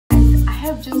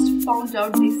have just found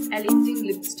out this Elle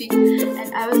lipstick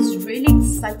and I was really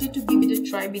excited to give it a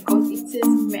try because it says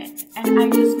matte and I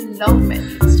just love matte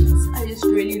lipsticks. I just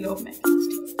really love matte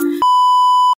lipsticks.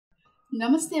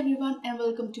 Namaste everyone and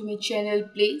welcome to my channel.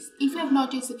 Please, if you have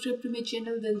not yet subscribed to my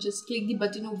channel, then just click the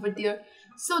button over there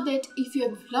so that if you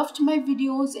have loved my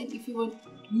videos and if you want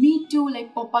me to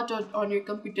like pop out on your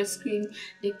computer screen,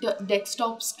 like the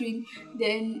desktop screen,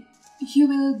 then you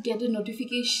will get a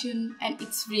notification and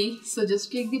it's free. So just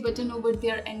click the button over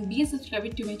there and be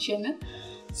subscribed to my channel.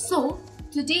 So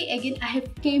today again I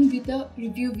have came with a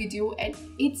review video and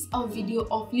it's a video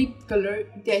of lip color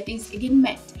that is again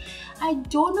matte. I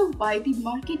don't know why the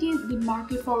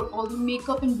market for all the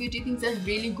makeup and beauty things are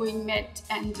really going matte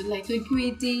and like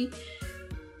liquidy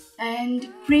and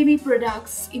creamy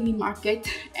products in the market,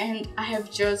 and I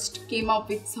have just came up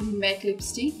with some matte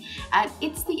lipstick and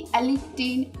it's the Elle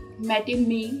Matte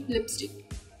Me lipstick.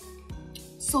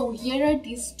 So here are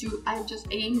these two. I've just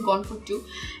again gone for two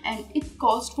and it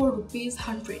cost for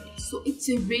 ₹100, so it's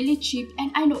really cheap.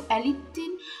 And I know Elle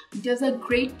does a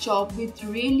great job with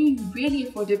really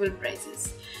affordable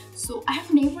prices. So I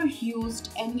have never used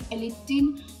any Elle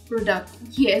product.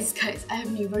 Yes guys, I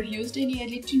have never used any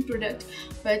Elle product,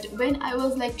 but when I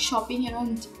was like shopping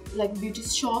around like beauty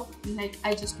shop, like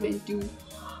I just went to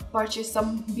purchase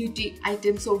some beauty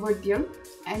items over there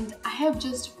and I have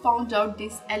just found out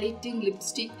this Elle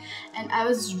lipstick and I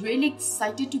was really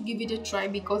excited to give it a try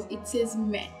because it says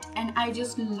matte and I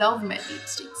just love matte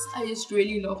lipsticks. I just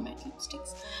really love matte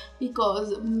lipsticks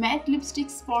because matte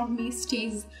lipsticks for me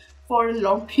stays for a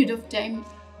long period of time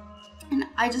and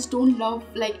I just don't love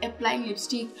like applying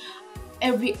lipstick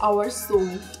every hour. So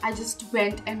I just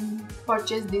went and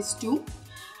purchased these two.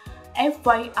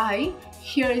 FYI,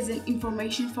 here is an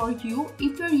information for you.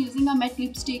 If you're using a matte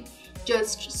lipstick,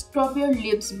 just scrub your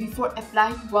lips before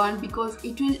applying one because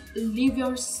it will leave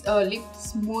your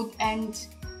lips smooth and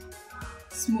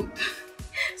smooth.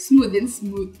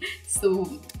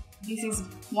 So this is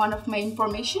one of my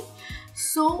information.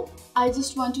 So I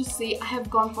just want to say I have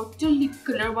gone for two lip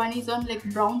color. One is on like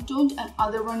brown toned and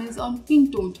other one is on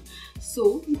pink toned.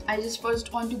 So I just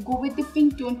first want to go with the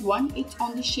pink toned one. It's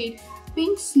on the shade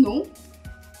Pink Snow.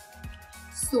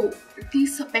 So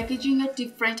these packaging are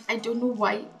different, I don't know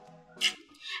why.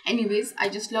 Anyways, I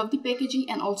just love the packaging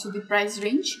and also the price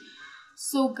range.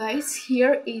 So guys,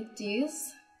 here it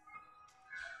is.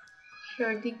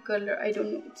 Here the color, I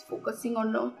don't know it's focusing or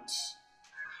not.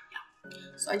 Yeah.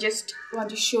 So I just want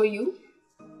to show you.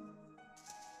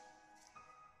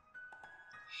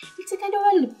 It's a kind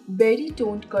of a berry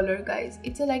toned color guys.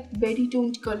 It's a like berry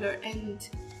toned color and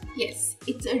yes,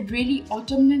 it's a really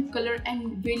autumnal color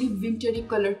and really wintry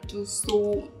color too.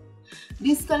 So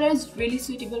this color is really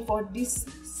suitable for this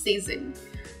season.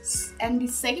 And the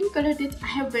second color that I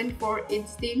have went for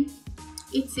is the,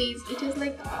 it says it is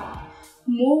like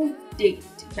mauve date.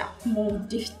 Yeah, mauve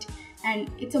date,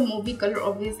 and it's a mauvey color.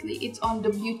 Obviously it's on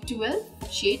W12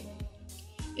 shade.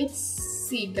 It's,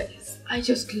 see guys, I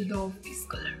just love this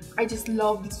color. I just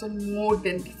love this one more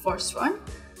than the first one.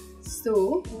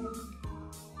 So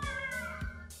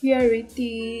here it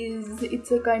is.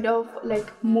 It's a kind of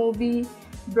like mauvey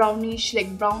brownish,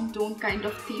 like brown tone kind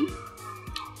of thing.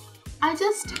 I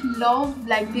just love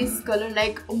like this color,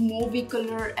 like a mauvey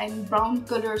color and brown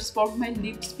colors for my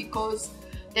lips because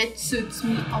that suits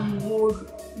me a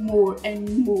more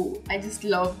and more. I just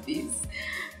love this.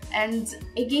 And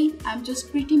again, I'm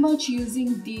just pretty much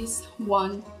using this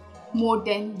one more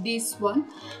than this one,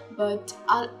 but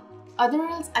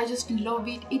otherwise I just love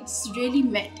it. It's really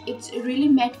matte. It's a really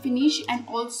matte finish and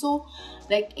also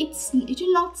like it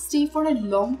will not stay for a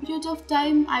long period of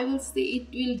time. I will say it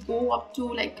will go up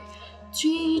to like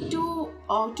 2 to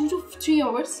 3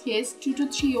 hours. Yes, 2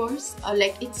 to 3 hours.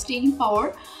 Like its staying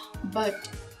power. But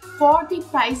for the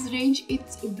price range,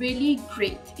 it's really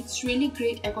great. It's really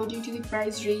great according to the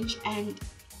price range, and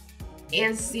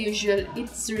as usual,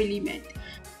 it's really matte.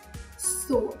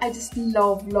 So I just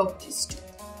love this too.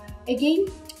 Again,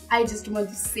 I just want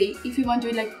to say, if you want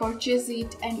to like purchase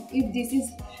it, and if this is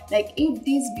like, if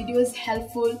this video is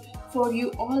helpful for you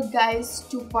all guys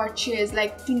to purchase,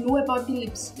 like to know about the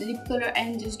lip color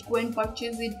and just go and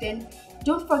purchase it, then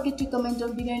don't forget to comment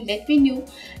down below and let me know.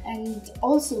 And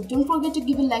also don't forget to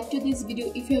give a like to this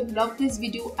video if you have loved this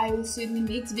video. I will see you in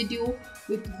the next video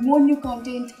with more new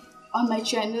content on my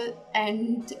channel,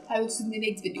 and I will see you in the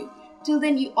next video. Till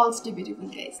then, you all stay beautiful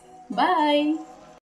guys. Bye.